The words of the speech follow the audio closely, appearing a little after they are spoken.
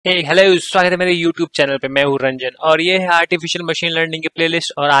Hello, स्वागत है मेरे YouTube चैनल पे। मैं हूँ रंजन और ये है आर्टिफिशियल मशीन लर्निंग की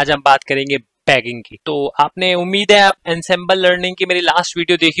प्लेलिस्ट। और आज हम बात करेंगे बैगिंग की। तो आपने उम्मीद है आप एंसेंबल लर्निंग की मेरी लास्ट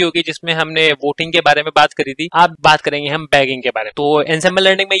वीडियो देखी होगी जिसमें हमने वोटिंग के बारे में बात करी थी। आज बात करेंगे हम बैगिंग के बारे में। तो एंसेंबल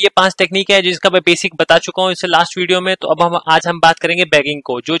लर्निंग में ये 5 टेक्निक है जिसका मैं बेसिक बता चुका हूँ इससे लास्ट वीडियो में। तो अब आज हम बात करेंगे बैगिंग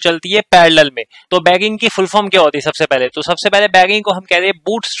को, जो चलती है पैरेलल में। तो बैगिंग की फुल फॉर्म क्या होती है? सबसे पहले बैगिंग को हम कहते हैं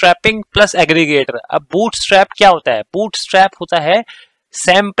बूटस्ट्रैपिंग प्लस एग्रीगेटर। अब बूटस्ट्रैप क्या होता है? बूटस्ट्रैप होता है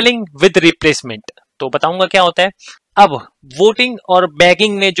सैम्पलिंग विद रिप्लेसमेंट। तो बताऊंगा क्या होता है। अब वोटिंग और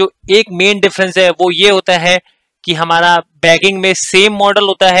बैगिंग में जो एक मेन डिफरेंस है वो ये होता है कि हमारा बैगिंग में सेम मॉडल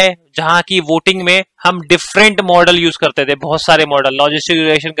होता है, जहां की वोटिंग में हम डिफरेंट मॉडल यूज करते थे। बहुत सारे मॉडल, लॉजिस्टिक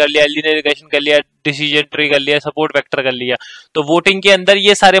रिग्रेशन कर लिया, लीनियर रिग्रेशन कर लिया, डिसीजन ट्री कर लिया, सपोर्ट वेक्टर कर लिया। तो वोटिंग के अंदर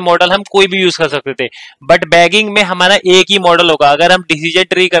ये सारे मॉडल हम कोई भी यूज कर सकते थे। बट बैगिंग में हमारा एक ही मॉडल होगा। अगर हम डिसीजन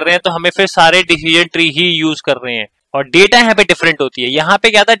ट्री कर रहे हैं तो हमें फिर सारे डिसीजन ट्री ही यूज कर रहे हैं। और डेटा यहाँ पे डिफरेंट होती है। यहाँ पे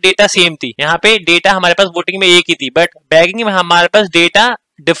क्या था, डेटा सेम थी। यहाँ पे डेटा हमारे पास वोटिंग में एक ही थी, बट बैगिंग में हमारे पास डेटा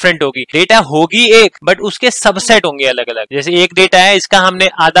डिफरेंट होगी। डेटा होगी एक, बट उसके सबसेट होंगे अलग अलग। जैसे एक डेटा है, इसका हमने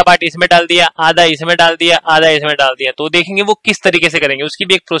आधा पार्ट इसमें डाल दिया, आधा इसमें डाल दिया, आधा इसमें डाल दिया। तो देखेंगे वो किस तरीके से करेंगे, उसकी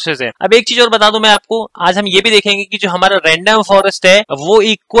भी एक प्रोसेस है। अब एक चीज और बता दूं मैं आपको, आज हम ये भी देखेंगे कि जो हमारा रैंडम फॉरेस्ट है वो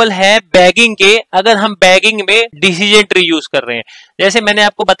इक्वल है बैगिंग के, अगर हम बैगिंग में डिसीजन ट्री यूज कर रहे हैं। जैसे मैंने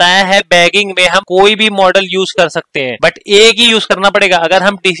आपको बताया है, बैगिंग में हम कोई भी मॉडल यूज कर सकते हैं, बट एक ही यूज करना पड़ेगा। अगर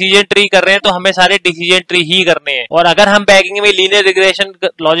हम डिसीजन ट्री कर रहे हैं तो हमें सारे डिसीजन ट्री ही करने हैं। और अगर हम बैगिंग में लीनियर रिग्रेशन,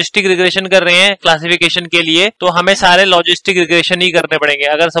 लॉजिस्टिक रिग्रेशन कर रहे हैं क्लासिफिकेशन के लिए, तो हमें सारे लॉजिस्टिक रिग्रेशन ही करने पड़ेंगे।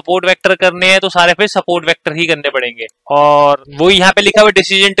 अगर सपोर्ट वेक्टर करने हैं तो सारे फिर सपोर्ट वेक्टर ही करने पड़ेंगे। और वो यहाँ पे लिखा हुआ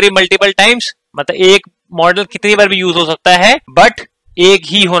डिसीजन ट्री मल्टीपल टाइम्स, मतलब एक मॉडल कितनी बार भी यूज हो सकता है, बट एक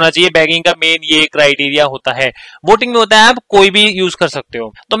ही होना चाहिए। बैगिंग का मेन ये क्राइटेरिया होता है। वोटिंग में होता है आप कोई भी यूज कर सकते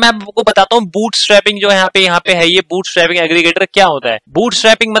हो। तो मैं आपको बताता हूँ बूटस्ट्रैपिंग जो यहाँ पे है, ये बूटस्ट्रैपिंग एग्रीगेटर क्या होता है।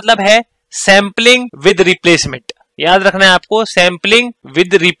 बूटस्ट्रैपिंग मतलब है सैम्पलिंग विद रिप्लेसमेंट। याद रखना है आपको, सैम्पलिंग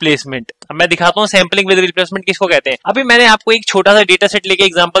विद रिप्लेसमेंट। अब मैं दिखाता हूँ सैम्पलिंग विद रिप्लेसमेंट किसको कहते हैं। अभी मैंने आपको एक छोटा सा डेटा सेट लेके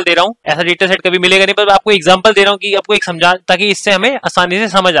एग्जांपल दे रहा हूँ। ऐसा डेटा सेट कभी मिलेगा नहीं, पर आपको एग्जांपल दे रहा हूँ कि आपको एक समझा, ताकि इससे हमें आसानी से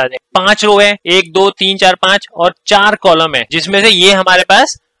समझ आ जाए। 5 रो है, 1 2 3 4 5 और 4 कॉलम है, जिसमें से ये हमारे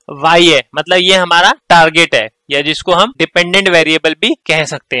पास y है, मतलब ये हमारा टारगेट है, या जिसको हम डिपेंडेंट वेरिएबल भी कह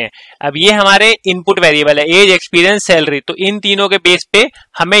सकते हैं। अब ये हमारे इनपुट वेरिएबल है, एज, एक्सपीरियंस, सैलरी। तो इन तीनों के बेस पे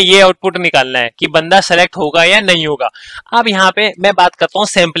हमें ये आउटपुट निकालना है कि बंदा सेलेक्ट होगा या नहीं होगा। अब यहाँ पे मैं बात करता हूँ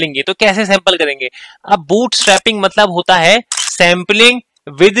सैंपलिंग की। तो कैसे सैंपल करेंगे? अब बूटस्ट्रैपिंग मतलब होता है सैंपलिंग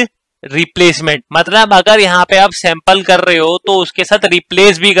विद रिप्लेसमेंट। मतलब अगर यहाँ पे आप सैंपल कर रहे हो तो उसके साथ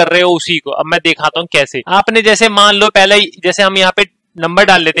रिप्लेस भी कर रहे हो उसी को। अब मैं दिखाता हूँ कैसे। आपने जैसे मान लो, पहले जैसे हम यहाँ पे नंबर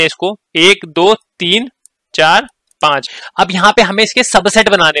डाल लेते हैं इसको 1 2 3 4 5। अब यहाँ पे हमें इसके सबसेट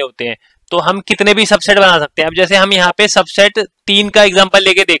बनाने होते हैं, तो हम कितने भी सबसेट बना सकते हैं। अब जैसे हम यहाँ पे सबसेट 3 का एग्जांपल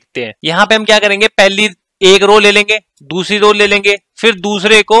लेके देखते हैं। यहाँ पे हम क्या करेंगे, पहली एक रो ले लेंगे, दूसरी रो ले लेंगे, फिर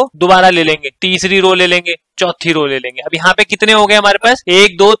दूसरे को दोबारा ले लेंगे, तीसरी रो ले लेंगे, चौथी रो ले लेंगे। अब यहाँ पे कितने हो गए हमारे पास?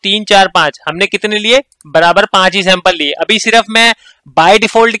 1 2 3 4 5। हमने कितने लिए? बराबर 5 ही सैंपल लिए। अभी सिर्फ मैं बाय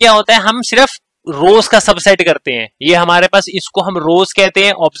डिफॉल्ट क्या होता है, हम सिर्फ रोज का सबसेट करते हैं। ये हमारे पास, इसको हम रोज कहते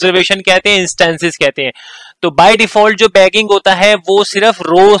हैं, ऑब्जर्वेशन कहते हैं, इंस्टेंसेस कहते हैं। तो बाय डिफॉल्ट जो बैगिंग होता है वो सिर्फ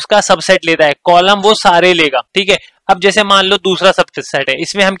रोज का सबसेट लेता है, कॉलम वो सारे लेगा। ठीक है। अब जैसे मान लो दूसरा सबसेट है,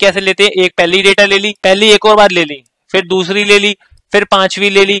 इसमें हम कैसे लेते हैं, एक पहली डेटा ले ली, पहली एक और बार ले ली, फिर दूसरी ले ली, फिर पांचवी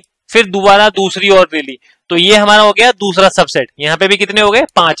ले ली, फिर दोबारा दूसरी और ले ली। तो ये हमारा हो गया दूसरा सबसेट। यहाँ पे भी कितने हो गए?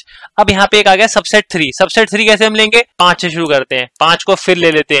 5। अब यहाँ पे एक आ गया सबसेट 3। सबसेट 3 कैसे हम लेंगे? 5 से शुरू करते हैं, 5 को फिर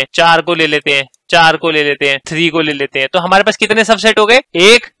ले लेते हैं, 4 को ले लेते हैं, 4 को ले लेते हैं, 3 को ले लेते हैं। तो हमारे पास कितने सबसेट हो गए?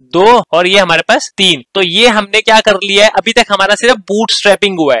 1 2 और ये हमारे पास 3। तो ये हमने क्या कर लिया है, अभी तक हमारा सिर्फ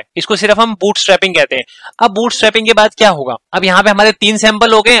बूटस्ट्रैपिंग हुआ है। इसको सिर्फ हम बूटस्ट्रैपिंग कहते हैं। अब बूटस्ट्रैपिंग के बाद क्या होगा? अब यहाँ पे हमारे 3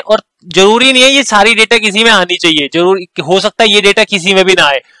 सैंपल हो गए, और जरूरी नहीं है ये सारी डेटा किसी में आनी चाहिए। जरूर हो सकता है ये डेटा किसी में भी ना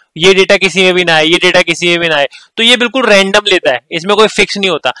आए, ये डेटा किसी में भी ना आए, ये डेटा किसी में भी ना आए। तो ये बिल्कुल रैंडम लेता है, इसमें कोई फिक्स नहीं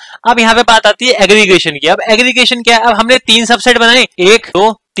होता। अब यहाँ पे बात आती है एग्रीगेशन की। अब एग्रीगेशन क्या है? अब हमने 3 सबसेट बनाए, 1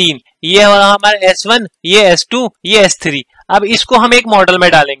 2 3। ये हमारा S1, ये S2, ये S3। अब इसको हम एक मॉडल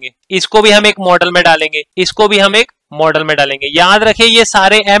में डालेंगे, इसको भी हम एक मॉडल में डालेंगे, इसको भी हम एक मॉडल में डालेंगे। याद रखिए ये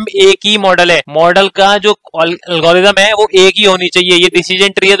सारे M एक ही मॉडल है। मॉडल का जो एल्गोरिथम है वो एक ही होनी चाहिए। ये डिसीजन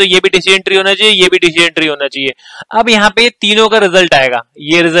ट्री है तो ये भी डिसीजन ट्री होना चाहिए, ये भी डिसीजन ट्री होना चाहिए। अब यहाँ पे तीनों का रिजल्ट आएगा,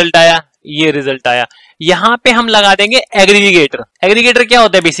 ये रिजल्ट आया, ये रिजल्ट आया। यहाँ पे हम लगा देंगे एग्रीगेटर। एग्रीगेटर क्या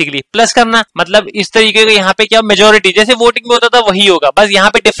होता है? बेसिकली प्लस करना। मतलब इस तरीके का यहाँ पे क्या, मेजोरिटी जैसे वोटिंग में होता था वही होगा, बस यहाँ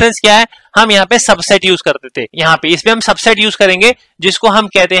पे डिफरेंस क्या है, हम यहाँ पे सबसेट यूज करते थे। यहाँ पे इसमें हम सबसेट यूज करेंगे जिसको हम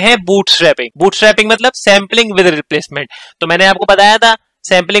कहते हैं बूटस्ट्रैपिंग। बूटस्ट्रैपिंग मतलब सैम्पलिंग विद रिप्लेसमेंट। तो मैंने आपको बताया था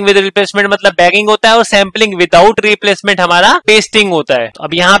सैम्पलिंग विद रिप्लेसमेंट मतलब बैगिंग होता है, और सैम्पलिंग विदाउट रिप्लेसमेंट हमारा पेस्टिंग होता है।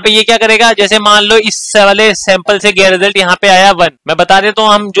 अब यहाँ पे ये क्या करेगा, जैसे मान लो इस वाले सैंपल से गया रिजल्ट यहाँ पे आया 1। मैं बता देता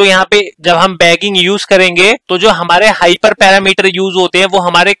हूँ, हम जो यहाँ पे जब हम बैगिंग यूज करेंगे तो जो हमारे हाइपर पैरामीटर यूज होते हैं वो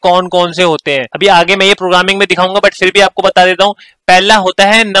हमारे कौन कौन से होते हैं, अभी आगे मैं ये प्रोग्रामिंग में दिखाऊंगा, बट फिर भी आपको बता देता हूँ। पहला होता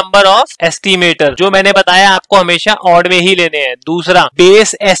है नंबर ऑफ एस्टिमेटर, जो मैंने बताया आपको हमेशा ऑड में ही लेने हैं। दूसरा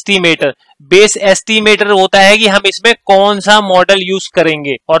बेस एस्टिमेटर, बेस एस्टिमेटर होता है कि हम इसमें कौन सा मॉडल यूज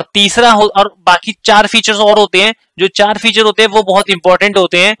करेंगे। और तीसरा और बाकी 4 फीचर्स और होते हैं, जो 4 फीचर होते हैं वो बहुत इंपॉर्टेंट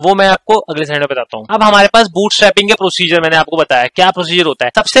होते हैं, वो मैं आपको अगले स्लाइड में बताता हूँ। अब हमारे पास बूटस्ट्रैपिंग के प्रोसीजर मैंने आपको बताया, क्या प्रोसीजर होता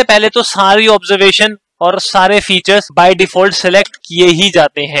है। सबसे पहले तो सारी ऑब्जर्वेशन और सारे फीचर्स बाय डिफॉल्ट सिलेक्ट किए ही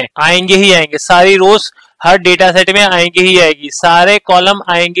जाते हैं, आएंगे ही आएंगे, सारी रोज हर डेटा सेट में आएंगे ही आएगी, सारे कॉलम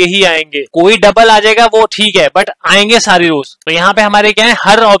आएंगे ही आएंगे, कोई डबल आ जाएगा वो ठीक है, बट आएंगे सारी रोज। तो यहाँ पे हमारे क्या है,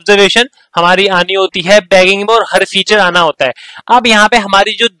 हर ऑब्जर्वेशन हमारी आनी होती है बैगिंग में और हर फीचर आना होता है। अब यहाँ पे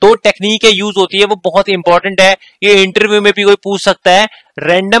हमारी जो 2 टेक्निक यूज होती है वो बहुत इंपॉर्टेंट है, ये इंटरव्यू में भी कोई पूछ सकता है,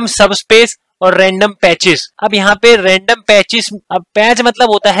 रैंडम सबस्पेस और रैंडम पैचेस। अब यहाँ पे रैंडम पैचेस, अब पैच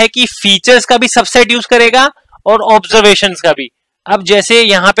मतलब होता है कि फीचर्स का भी सबसेट यूज करेगा और ऑब्जर्वेशंस का भी। अब जैसे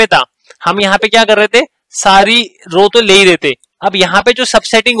यहाँ पे था, हम यहाँ पे क्या कर रहे थे, सारी रो तो ले ही देते, अब यहाँ पे जो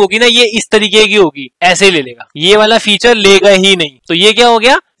सबसेटिंग होगी ना ये इस तरीके की होगी, ऐसे ले लेगा, ये वाला फीचर लेगा ही नहीं। तो ये क्या हो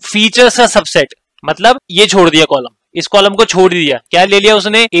गया, फीचर्स का सबसेट, मतलब ये छोड़ दिया कॉलम, इस कॉलम को छोड़ दिया, क्या ले लिया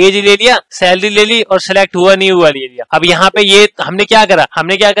उसने, एज ले लिया, सैलरी ले ली और सिलेक्ट हुआ नहीं हुआ ले लिया। अब यहाँ पे ये हमने क्या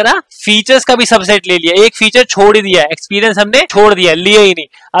करा, फीचर्स का भी सबसेट ले लिया, एक फीचर छोड़ ही दिया, एक्सपीरियंस हमने छोड़ दिया, लिया ही नहीं।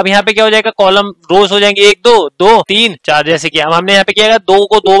 अब यहाँ पे क्या हो जाएगा, कॉलम रोज हो जाएंगे 1 2 2 3 4 जैसे कि अब हमने यहाँ पे क्या 2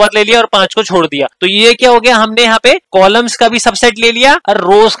 को 2 बार ले लिया और 5 को छोड़ दिया। तो ये क्या हो गया, हमने यहाँ पे कॉलम्स का भी सबसेट ले लिया और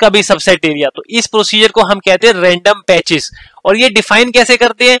रोज का भी सबसेट ले लिया। तो इस प्रोसीजर को हम कहते हैं रैंडम पैचेस। और ये डिफाइन कैसे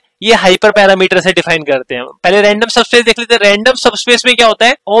करते हैं, ये हाइपर पैरामीटर से डिफाइन करते हैं। पहले रैंडम सबस्पेस देख लेते हैं। रैंडम सबस्पेस में क्या होता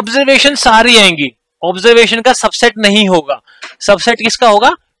है, ऑब्जर्वेशन सारी आएंगी, ऑब्जर्वेशन का सबसेट नहीं होगा। सबसेट किसका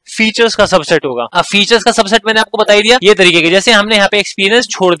होगा, फीचर्स का सबसेट होगा। अब फीचर्स का सबसेट मैंने आपको बता ही दिया, ये तरीके के, जैसे हमने यहाँ पे एक्सपीरियंस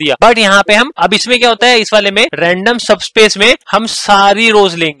छोड़ दिया, बट यहाँ पे हम अब इसमें क्या होता है, इस वाले में रैंडम सबस्पेस में हम सारी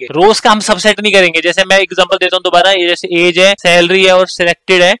रोज लेंगे, रोज का हम सबसेट नहीं करेंगे। जैसे मैं एग्जांपल देता हूँ दोबारा, ये जैसे एज है, सैलरी है और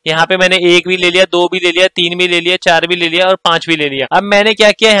सिलेक्टेड है, यहाँ पे मैंने 1 भी ले लिया, 2 भी ले लिया, 3 भी ले लिया, 4 भी ले लिया और 5 भी ले लिया। अब मैंने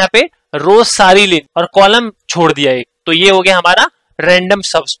क्या किया, यहाँ पे रोज सारी ली और कॉलम छोड़ दिया एक, तो ये हो गया हमारा रैंडम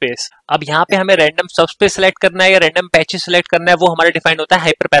सबस्पेस। अब यहाँ पे हमें रैंडम सबस्पेस सेलेक्ट करना है या रैंडम पैचेस सेलेक्ट करना है, वो हमारा डिफाइन होता है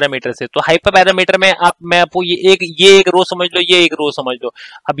हाइपर पैरामीटर से। तो हाइपर पैरामीटर में मैं आपको ये एक रो समझ लो, ये एक रो समझ लो।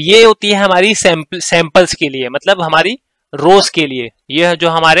 अब ये होती है हमारी सैंपल्स के लिए, मतलब हमारी रोज के लिए, ये जो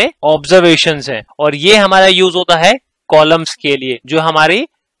हमारे ऑब्जर्वेशंस हैं, और ये हमारा यूज होता है कॉलम्स के लिए, जो हमारी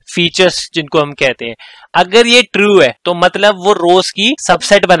फीचर्स जिनको हम कहते हैं। अगर ये ट्रू है तो मतलब वो रोज की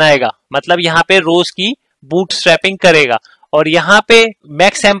सबसेट बनाएगा, मतलब यहाँ पे रोज की बूटस्ट्रैपिंग करेगा। और यहाँ पे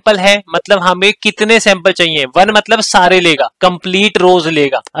मैक्स सैंपल है, मतलब हमें कितने सैंपल चाहिए, 1 मतलब सारे लेगा, कंप्लीट रोज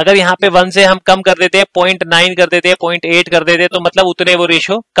लेगा। अगर यहाँ पे 1 से हम कम कर देते हैं, 0.9 कर देते हैं, 0.8 कर देते हैं, तो मतलब उतने वो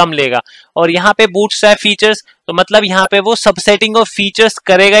रेशो कम लेगा। और यहाँ पे बूटस्ट्रैप फीचर्स, तो मतलब यहाँ पे वो सबसेटिंग ऑफ फीचर्स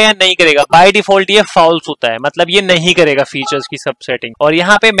करेगा या नहीं करेगा। बाय डिफॉल्ट ये फॉल्स होता है, मतलब ये नहीं करेगा फीचर्स की सबसेटिंग। और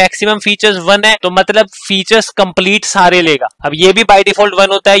यहाँ पे मैक्सिमम फीचर्स 1 है, तो मतलब फीचर्स कंप्लीट सारे लेगा। अब ये भी बाय डिफॉल्ट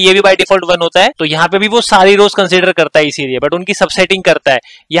 1 होता है, ये भी बाय डिफॉल्ट 1 होता है, तो यहाँ पे भी वो सारी रोज कंसिडर करता है इसीलिए, बट उनकी सबसेटिंग करता है।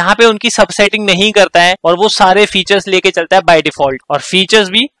 यहाँ पे उनकी सबसेटिंग नहीं करता है और वो सारे फीचर्स लेके चलता है बाय डिफॉल्ट, और फीचर्स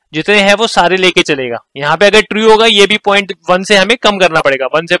भी जितने हैं वो सारे लेके चलेगा। यहाँ पे अगर ट्रू होगा, ये भी 0.1 से हमें कम करना पड़ेगा,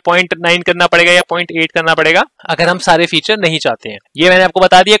 1 से 0.9 करना पड़ेगा या 0.8 करना पड़ेगा, अगर हम सारे फीचर नहीं चाहते हैं। ये मैंने आपको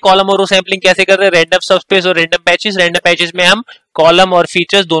बता दिया कॉलम और रो सैंपलिंग कैसे करते हैं, रैंडम सबस्पेस और रैंडम पैचेस। रैंडम पैचेस में हम कॉलम और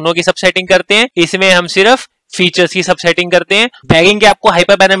फीचर्स दोनों की सबसेटिंग करते हैं, इसमें हम सिर्फ फीचर्स की सबसेटिंग करते हैं। बैगिंग के आपको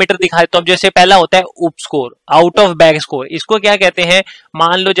हाइपर पैरामीटर दिखाए, तो अब जैसे पहला होता है उप score, out of bag score. इसको क्या कहते हैं,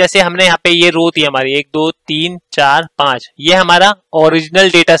 मान लो जैसे हमने यहाँ पे ये रो थी हमारी 1 2 3 4 5, ये हमारा ओरिजिनल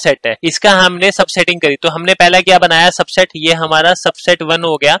डेटा सेट है, इसका हमने सबसेटिंग करी। तो हमने पहला क्या बनाया, सबसेट, ये हमारा सबसेट 1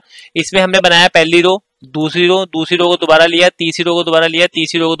 हो गया। इसमें हमने बनाया पहली रो, दूसरी रो को दोबारा लिया, तीसरी रो को दोबारा लिया,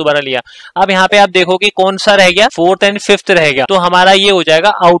 तीसरी रो को दोबारा लिया। अब यहाँ पे आप देखो कि कौन सा रह गया, 4th एंड 5th रह गया, तो हमारा ये हो जाएगा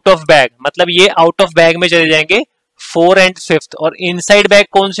आउट ऑफ बैग, मतलब ये आउट ऑफ बैग में चले जाएंगे 4 एंड 5th। और इनसाइड बैग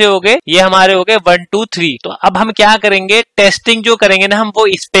कौन से हो गए, ये हमारे हो गए 1 2 3। तो अब हम क्या करेंगे, टेस्टिंग जो करेंगे ना हम वो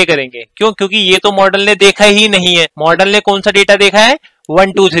इस पे करेंगे। क्यों, क्योंकि ये तो मॉडल ने देखा ही नहीं है। मॉडल ने कौन सा डेटा देखा है,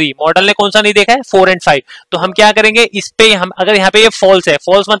 1 2 3, मॉडल ने कौन सा नहीं देखा है 4 एंड 5। तो हम क्या करेंगे इस पे, हम अगर यहाँ पे ये फॉल्स है,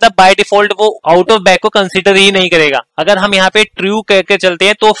 फॉल्स मतलब बाय डिफॉल्ट वो आउट ऑफ बैग को कंसीडर ही नहीं करेगा। अगर हम यहाँ पे ट्रू करके चलते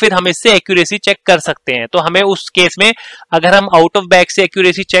हैं तो फिर हम इससे एक्यूरेसी चेक कर सकते हैं। तो हमें उस केस में अगर हम आउट ऑफ बैग से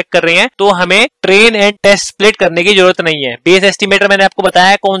एक्यूरेसी चेक कर रहे हैं तो हमें ट्रेन एंड टेस्ट स्प्लिट करने की जरूरत नहीं है। बेस एस्टिमेटर मैंने आपको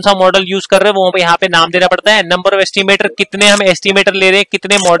बताया कौन सा मॉडल यूज कर रहे हैं, वो यहाँ पे नाम देना पड़ता है। नंबर ऑफ एस्टिमेटर, कितने हम एस्टिमेटर ले रहे हैं,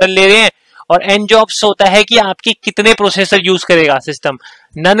 कितने मॉडल ले रहे हैं। और एन जॉब्स होता है कि आपकी कितने प्रोसेसर यूज करेगा सिस्टम।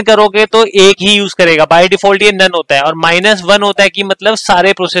 नन करोगे तो एक ही यूज करेगा, बाय डिफॉल्ट ये नन होता है। और -1 होता है कि मतलब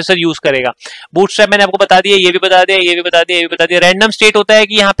सारे प्रोसेसर यूज करेगा। बूटस्ट्रैप मैंने आपको बता दिया, ये भी बता दिया, ये भी बता दिया, ये भी बता दिया। रैंडम स्टेट होता है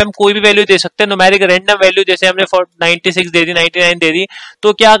कि यहाँ पे हम कोई भी वैल्यू दे सकते हैं, न्यूमेरिक रैंडम वैल्यू, जैसे हमने 96 दे दी, 99 दे दी,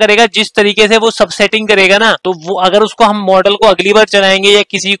 तो क्या करेगा जिस तरीके से वो सबसेटिंग करेगा ना, तो वो अगर उसको हम मॉडल को अगली बार चलाएंगे या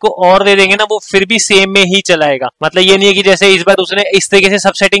किसी को और दे देंगे ना, वो फिर भी सेम में ही चलाएगा। मतलब ये नहीं है कि जैसे इस बार उसने इस तरीके से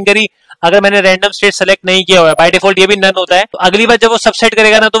सबसेटिंग करी, अगर मैंने रैंडम स्टेट सेलेक्ट नहीं किया हुआ है, बाय डिफॉल्ट ये भी नन होता है, तो अगली बार जब वो सबसेट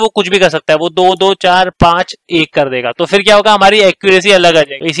करेगा ना तो वो कुछ भी कर सकता है, वो 2 2 4 5 1 कर देगा। तो फिर क्या होगा, हमारी एक्यूरेसी अलग आ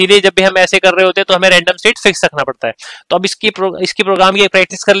जाएगी। इसीलिए जब भी हम ऐसे कर रहे होते हैं तो हमें रैंडम स्टेट फिक्स रखना पड़ता है। तो अब इसकी प्रोग्राम की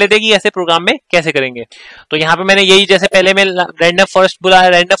प्रैक्टिस कर लेते हैं कि ऐसे प्रोग्राम में कैसे करेंगे। तो यहाँ पे मैंने यही, जैसे पहले में रैंडम फॉरेस्ट बुलाया,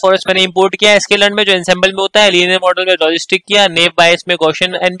 रैंडम फॉरेस्ट मैंने इंपोर्ट किया स्केलर में जो एंसेंबल में होता है, लीनियर मॉडल में लॉजिस्टिक किया, नेव बायस में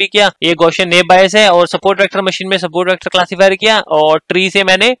गॉसियन एनबी किया, ये गॉसियन नेव बायस है, और सपोर्ट वेक्टर मशीन में सपोर्ट वेक्टर क्लासीफायर किया, और ट्री से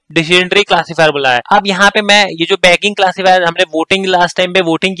मैंने डिसीजन ट्री क्लासीफायर बुलाया। अब यहाँ पे मैं ये जो बैगिंग क्लासीफायर, हमने वोटिंग लास्ट टाइम पे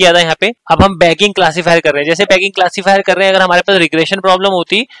वोटिंग किया था, यहाँ पे अब हम बैगिंग क्लासीफायर कर रहे हैं। जैसे बैगिंग क्लासीफायर कर रहे हैं, अगर हमारे पास रिग्रेशन प्रॉब्लम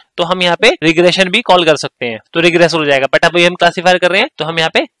होती तो हम यहाँ पे रिग्रेशन भी कॉल कर सकते हैं, तो रिग्रेस हो जाएगा। बट अब हम क्लासीफायर कर रहे हैं तो हम यहाँ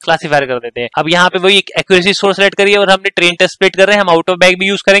पे क्लासीफायर कर देते हैं। अब यहाँ पे वही एक्यूरेसी सोर्स सेलेक्ट करिए, और हमने ट्रेन टेस्ट स्प्लिट कर रहे हैं, हम आउट ऑफ बैग भी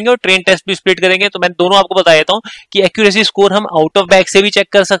यूज करेंगे और ट्रेन टेस्ट भी स्प्लिट करेंगे। तो मैं दोनों आपको बता देता हूँ कि एक्यूरेसी स्कोर हम आउट ऑफ बैग से भी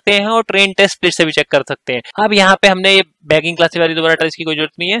चेक कर सकते हैं और ट्रेन टेस्ट स्प्लिट से भी चेक कर सकते हैं। अब यहाँ पे हमने ये बैगिंग क्लासीफायर दोबारा इसकी कोई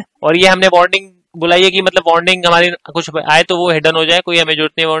जरूरत नहीं है, और ये हमने वार्निंग बुलाइए कि मतलब वार्निंग हमारी कुछ आए तो वो हिडन हो जाए, कोई हमें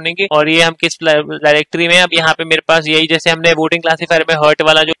जरूरत नहीं वार्निंग की। और ये हम किस डायरेक्टरी में, अब यहाँ पे मेरे पास यही, जैसे हमने वोटिंग क्लासीफायर में हर्ट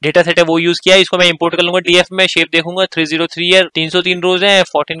वाला जो डेटा सेट है वो यूज किया है, इसको मैं इंपोर्ट कर लूंगा डीएफ में। शेप देखूंगा 303 है, 303 रोज है,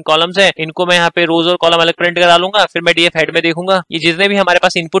 14 कॉलम्स है, इनको मैं यहाँ पे रोज और कॉलम अलग प्रिंट करा लूंगा। फिर मैं डीएफ हेड में देखूंगा ये जितने भी हमारे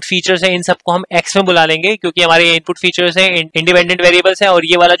पास इनपुट फीचर्स है इन सबको हम एक्स में बुला लेंगे, क्योंकि हमारे इनपुट फीचर्स है इंडिपेंडेंट वेरिएबल्स है, और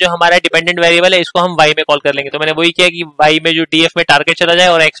ये वाला जो हमारा डिपेंडेंट वेरिएबल है इसको हम वाई में कॉल कर लेंगे। तो मैंने वही किया कि वाई में जो डीएफ में टारगेट चला जाए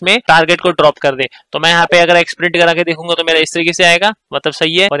और एक्स में टारगेट को ड्रॉप कर दे। तो मैं यहाँ पे अगर एक्स प्रिंट करा के देखूंगा तो मेरा इस तरीके से आएगा, मतलब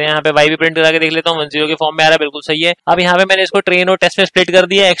सही है। और यहाँ पे वाई भी प्रिंट करा के देख लेता हूँ, 10 के फॉर्म में आ रहा है, बिल्कुल सही है। अब यहाँ पे मैंने इसको ट्रेन और टेस्ट में स्प्लिट कर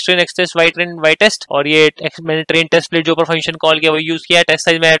दिया, x train x test, Y train Y test, और ये मैंने ट्रेन टेस्ट स्प्लिट जो ऊपर फंक्शन कॉल किया वही यूज किया। टेस्ट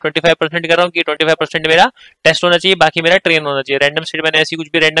साइज मैं 25% कर रहा हूँ कि 25% मेरा टेस्ट होना चाहिए, बाकी मेरा ट्रेन होना चाहिए। रैंडम स्टेट मैंने ऐसी कुछ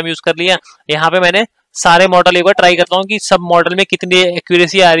भी रैंडम यूज कर लिया। यहाँ पे मैंने सारे मॉडल एक बार ट्राई करता हूँ कि सब मॉडल में कितनी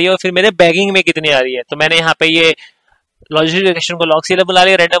एक्यूरेसी आ रही है और फिर मेरे बैगिंग में कितनी आ रही है। तो मैंने यहाँ पे ये लॉजिस्टिक रिग्रेशन को लॉग सीएलएफ बुला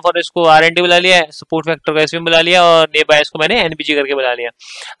लिया, रैंडम फॉरेस्ट को आरएनडी बुला लिया, सपोर्ट वेक्टर को एसवीएम बुला लिया, और नेव बायस को मैंने एनबीजी करके बुला लिया।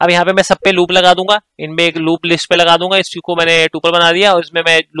 अब यहाँ पे मैं सब पे लूप लगा दूंगा, इनमें एक लूप लिस्ट पे लगा दूंगा, इसको मैंने टुपल बना दिया और इसमें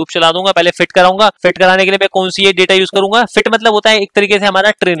मैं लूप चला दूंगा। पहले फिट कराऊंगा, फिट कराने के लिए मैं कौन सी ये डेटा यूज करूंगा। फिट मतलब होता है एक तरीके से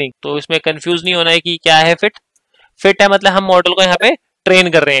हमारा ट्रेनिंग, तो इसमें कंफ्यूज नहीं होना है कि क्या है फिट। फिट है मतलब हम मॉडल को यहाँ पे ट्रेन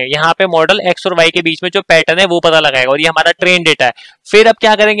कर रहे हैं, यहाँ पे मॉडल एक्स और वाई के बीच में जो पैटर्न है वो पता लगाएगा, और ये हमारा ट्रेन डेटा है। फिर अब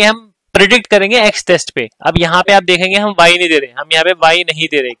क्या करेंगे, हम प्रिडिक्ट करेंगे एक्स टेस्ट पे। अब यहाँ पे आप देखेंगे हम वाई नहीं दे रहे, हम यहाँ पे वाई नहीं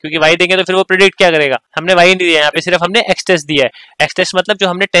दे रहे, क्योंकि वाई देंगे तो फिर वो प्रिडिक्ट क्या करेगा, हमने वाई नहीं दिया, यहाँ पे सिर्फ हमने एक्स टेस्ट दिया है। एक्स टेस्ट मतलब जो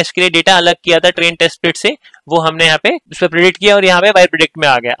हमने टेस्ट के लिए डेटा अलग किया था ट्रेन टेस्ट स्प्लिट से, वो हमने यहाँ पे उस पर प्रिडिक्ट किया और यहाँ पे वाई प्रिडिक्ट में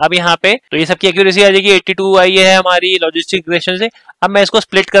आ गया। अब यहाँ पे तो ये सबकी एक्यूरेसी आ जाएगी 82 आई है हमारी लॉजिस्टिक रिग्रेशन से। अब मैं इसको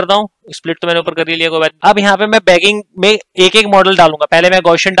स्प्लिट करता हूँ, स्प्लिट तो मैंने ऊपर कर लिया कोई बात। अब यहाँ पे मैं बैगिंग में एक एक मॉडल डालूंगा, पहले मैं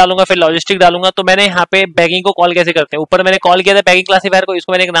गॉसियन डालूंगा फिर लॉजिस्टिक डालूंगा। तो मैंने यहाँ पे बैगिंग को कॉल कैसे करते हैं, ऊपर मैंने कॉल किया था बैगिंग क्लासीफायर को,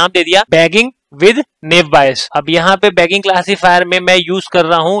 इसको मैंने एक नाम दे दिया बैगिंग विद नेव बायस। अब यहाँ पे बैगिंग क्लासीफायर में मैं यूज कर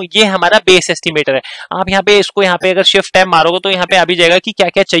रहा हूँ, ये हमारा बेस एस्टिमेटर है। आप यहाँ पे इसको यहाँ पे अगर शिफ्ट टैब मारोगे तो यहाँ पे आ भी जाएगा कि क्या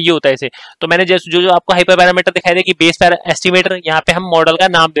क्या चाहिए होता है इसे। तो मैंने जो आपको हाइपर पैरामीटर दिखाई दे कि बेस एस्टिमेटर, यहाँ पे हम मॉडल का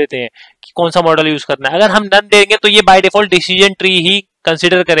नाम देते हैं कि कौन सा मॉडल यूज करना है। अगर हम नन देंगे तो ये by default decision tree he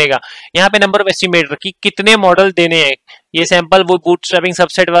consider करेगा। यहाँ पे नंबर ऑफ एस्टिमेटर कि कितने मॉडल देने हैं, ये सैंपल वो बूटस्ट्रैपिंग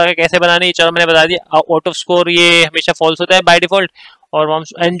सबसेट वगैरह कैसे बनाने हैं, चलो मैंने बता दिया। आउट ऑफ स्कोर ये हमेशा फॉल्स होता है बाय डिफॉल्ट, और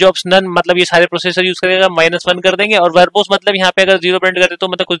एन जॉब्स नन मतलब ये सारे प्रोसेसर यूज करेगा, -1 कर देंगे। और वर्बोस मतलब यहाँ पे अगर 0 प्रिंट करते तो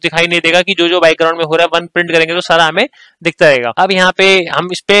मतलब कुछ दिखाई नहीं देगा कि जो बैकग्राउंड में हो रहा है, 1 प्रिंट करेंगे तो सारा हमें दिखता रहेगा। अब यहाँ पे हम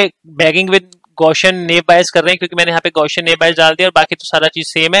इस पे बैगिंग विद गॉसियन नेव बायस कर रहे हैं, क्योंकि मैंने यहाँ पे गॉसियन नेव बायस डाल दिया और बाकी तो सारा चीज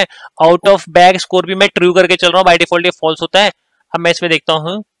सेम है। आउट ऑफ बैग स्कोर भी मैं ट्रू करके चल रहा हूँ, बाय डिफॉल्ट ये फॉल्स होता है। अब मैं इसमें देखता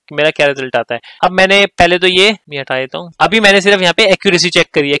हूँ मेरा क्या रिजल्ट आता है। अब मैंने पहले तो ये हटा देता हूँ, अभी मैंने सिर्फ यहाँ पे एक्यूरेसी चेक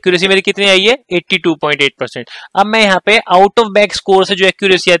करी, एक्यूरेसी मेरी कितनी आई है 82.8%। अब मैं यहाँ पे आउट ऑफ बैग स्कोर से जो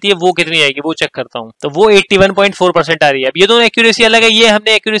एक्यूरेसी आती है वो कितनी आएगी वो चेक करता हूँ, तो वो 81.4% आ रही है। अब ये दोनों एक्यूरेसी अलग है, ये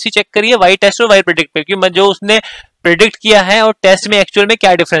हमने एक्यूरेसी चेक करी है वाई टेस्ट और वाई प्रेडिक्ट पे, क्योंकि जो उसने प्रेडिक्ट किया है और टेस्ट में एक्चुअल में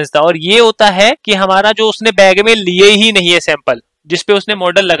क्या डिफरेंस था। और ये होता है कि हमारा जो उसने बैग में लिए ही नहीं है सैंपल, जिसपे उसने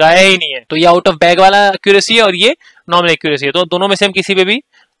मॉडल लगाया ही नहीं है, तो ये आउट ऑफ बैग वाला एक्यूरेसी है और ये नॉर्मल एक्यूरेसी है। तो दोनों में से हम किसी पे भी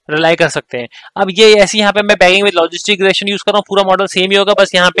रिलाई कर सकते हैं। अब ये ऐसे यहाँ पे मैं bagging with logistic regression use कर रहा हूँ, पूरा मॉडल सेम ही होगा,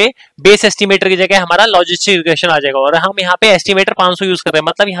 बस यहाँ पे बेस एस्टिमेटर की जगह हमारा लॉजिस्टिक रिग्रेशन आ जाएगा और हम यहाँ पे एस्टिमेटर 500 यूज कर रहे हैं,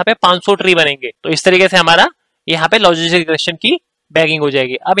 मतलब यहाँ पे 500 ट्री बनेंगे। तो इस तरीके से हमारा यहाँ पे लॉजिस्टिक रिग्रेशन की बैगिंग हो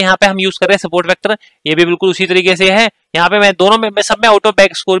जाएगी। अब यहाँ पे हम यूज कर रहे हैं सपोर्ट वेक्टर, ये भी बिल्कुल उसी तरीके से है। यहाँ पे मैं दोनों में मैं सब में आउट ऑफ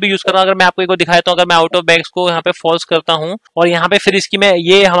बैग स्कोर भी यूज कर रहा हूँ। अगर मैं आपको एक दिखाता हूँ, अगर मैं आउट ऑफ बैग को यहाँ पे फॉल्स करता हूँ और यहाँ पे फिर इसकी मैं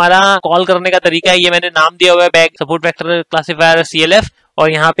ये हमारा कॉल करने का तरीका है, ये मैंने नाम दिया हुआ है bag support vector classifier CLF,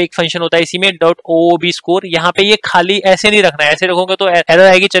 और यहाँ पे एक फंक्शन होता है इसी में .oob स्कोर। यहाँ पे ये खाली ऐसे नहीं रखना है, ऐसे रखोगे तो एरर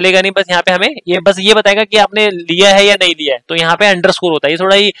आएगी, चलेगा नहीं। बस यहाँ पे हमें ये बस ये बताएगा कि आपने लिया है या नहीं लिया है। तो यहाँ पे अंडरस्कोर होता है, ये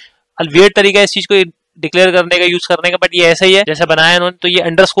थोड़ा ही वियर्ड तरीका है इस चीज को डिक्लेयर करने का, यूज करने का, बट ये ऐसा ही है जैसे बनाया इन्होंने। तो ये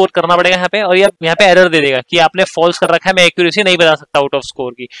अंडरस्कोर करना पड़ेगा यहाँ पे, और ये यहाँ पे एरर दे देगा कि आपने फॉल्स कर रखा है, मैं एक्यूरेसी नहीं बता सकता आउट ऑफ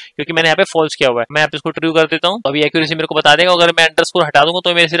स्कोर की, क्योंकि मैंने यहाँ पे फॉल्स किया हुआ है। मैं यहाँ पे इसको ट्रू कर देता हूँ, अभी एक्यूरेसी मेरे को बता देगा। अगर मैं अंडरस्कोर हटा दूंगा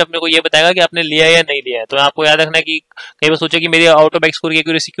तो मेरे सिर्फ मेरे को ये बताएगा कि आपने लिया है या नहीं लिया है। तो आपको याद रखना है कि कई बार सोचे कि मेरी आउट ऑफ स्कोर की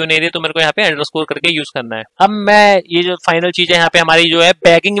एक्यूरेसी क्यों नहीं रही, तो मेरे को यहाँ पे अंडरस्कोर करके यूज करना है। अब मैं ये जो फाइनल चीज है यहाँ पे हमारी जो है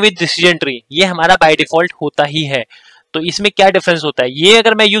बैगिंग विद डिसीजन ट्री, ये हमारा बाय डिफॉल्ट होता ही है। तो इसमें क्या डिफरेंस होता है, ये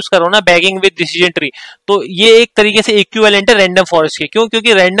अगर मैं यूज कर रहा हूँ ना बैगिंग विद डिसीजन ट्री, तो ये एक तरीके से इक्विवेलेंट है रैंडम फॉरेस्ट के। क्यों?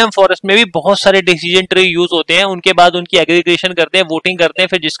 क्योंकि रैंडम फॉरेस्ट में भी बहुत सारे डिसीजन ट्री यूज होते हैं, उनके बाद उनकी एग्रीगेशन करते हैं, वोटिंग करते हैं,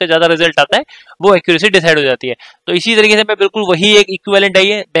 फिर जिसका ज्यादा रिजल्ट आता है वो एक्यूरेसी डिसाइड हो जाती है। तो इसी तरीके से मैं बिल्कुल वही एक इक्विवेलेंट है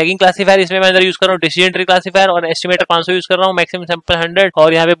ये बैगिंग क्लासिफायर, इसमें मैं अंदर यूज कर रहा हूँ डिसीजन ट्री क्लासिफायर और एस्टिमेटर 500 यूज कर रहा हूँ, मैक्सिमम सैंपल 100,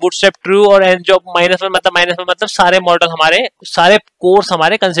 और यहाँ पे बूटस्ट्रैप ट्रू और एंड जॉब -1 मतलब सारे मॉडल हमारे सारे कोर्स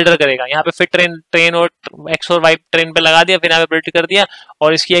हमारे कंसिडर करेगा। यहाँ पे फिट ट्रेन और एक्स और वाई ट्रेन पे लगा दिया, फिर यहाँ पे कर दिया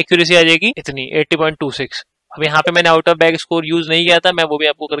और इसकी एक्यूरेसी आ जाएगी इतनी 80.26। अब यहाँ पे मैंने out of bag score use नहीं किया था, मैं वो भी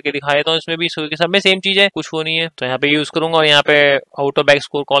आपको करके दिखा देता हूँ। इसमें भी सब में सेम चीज है, कुछ वो नहीं है। तो यहाँ पे यूज करूंगा और यहाँ पे out of bag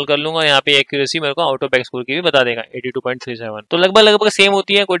score call कर लूंगा, यहाँ पे एक्यूरेसी मेरे को आउट ऑफ बैग स्कोर की भी बता देगा 82.37। तो लगभग सेम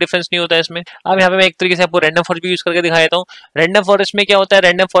होती है, कोई डिफरेंस नहीं होता है इसमें। अब यहाँ पे मैं एक तरीके से आपको रैंडम फॉरेस्ट भी यूज करके दिखा देता हूँ। रैंडम फॉरेस्ट में क्या होता है,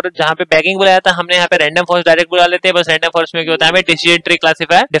 रैंडम फॉरेस्ट जहाँ पे बैगिंग बुलाया था हमने, यहाँ पे रैंडम फॉरेस्ट डायरेक्ट बुला लेते हैं। बस रैंडम फॉरेस्ट में क्या होता है, हमें डिसीजन ट्री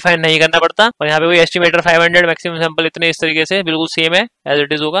क्लासिफायर डिफाइन नहीं करना पड़ता, और यहाँ पे कोई एस्टिमेटर 500 मैक्सिमम सैंपल इतने, इस तरीके से बिल्कुल सेम है एज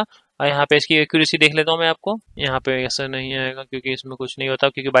इट इज होगा। और यहाँ पे इसकी एक्यूरेसी देख लेता हूँ मैं आपको, यहाँ पे ऐसा नहीं आएगा क्योंकि इसमें कुछ नहीं होता,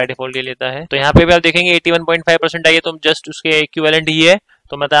 क्योंकि बाय डिफॉल्ट ये लेता है। तो यहाँ पे भी आप देखेंगे 81.5% आई है, तो जस्ट उसके इक्विवेलेंट ही है।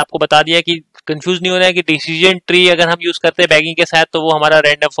 तो मैं आपको बता दिया कि कंफ्यूज नहीं होना है कि डिसीजन ट्री अगर हम यूज करते हैं बैगिंग के साथ तो वो हमारा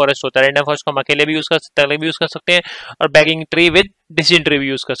रैंडम फॉरेस्ट होता है। रैंडम फॉरेस्ट को हम अकेले भी यूज कर सकते हैं, अलग भी यूज कर सकते हैं, और bagging tree with decision tree भी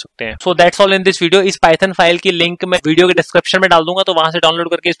यूज कर सकते हैं। So that's all in this video. इस पाइथन फाइल की लिंक मैं वीडियो के डिस्क्रिप्शन में डाल दूंगा, तो वहां से डाउनलोड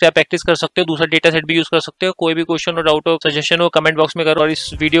करके इस पे आप प्रैक्टिस कर सकते हो, दूसरा डेटा सेट भी यूज कर सकते हो। कोई भी क्वेश्चन और डाउट हो, सजेशन हो, कमेंट बॉक्स में करो। और इस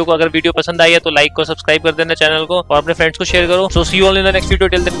वीडियो को अगर वीडियो पसंद आई है तो लाइक को, सब्सक्राइब कर देना चैनल को, और अपने फ्रेंड्स को शेयर करो। सो सी you all in the next video,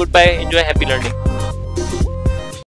 till then good bye, enjoy, happy learning.